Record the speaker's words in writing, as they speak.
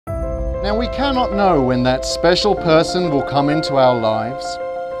Now we cannot know when that special person will come into our lives,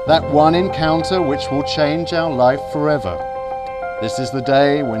 that one encounter which will change our life forever. This is the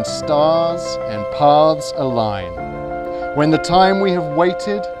day when stars and paths align, when the time we have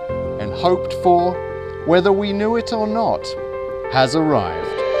waited and hoped for, whether we knew it or not, has arrived.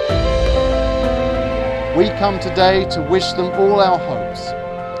 We come today to wish them all our hopes,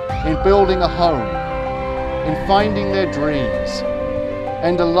 in building a home, in finding their dreams,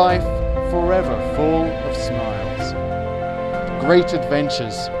 and a life forever full of smiles, great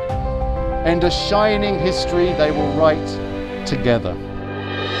adventures, and a shining history they will write together.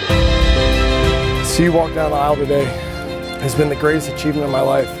 To see you walk down the aisle today has been the greatest achievement of my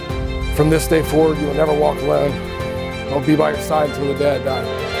life. From this day forward, you will never walk alone. I'll be by your side until the day I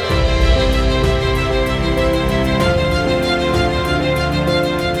die.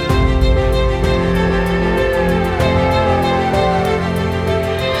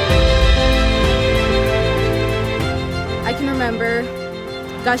 I can remember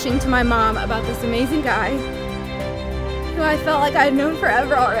gushing to my mom about this amazing guy who I felt like I had known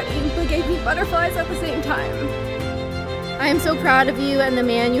forever already, but gave me butterflies at the same time. I am so proud of you and the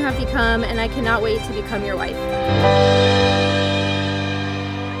man you have become, and I cannot wait to become your wife.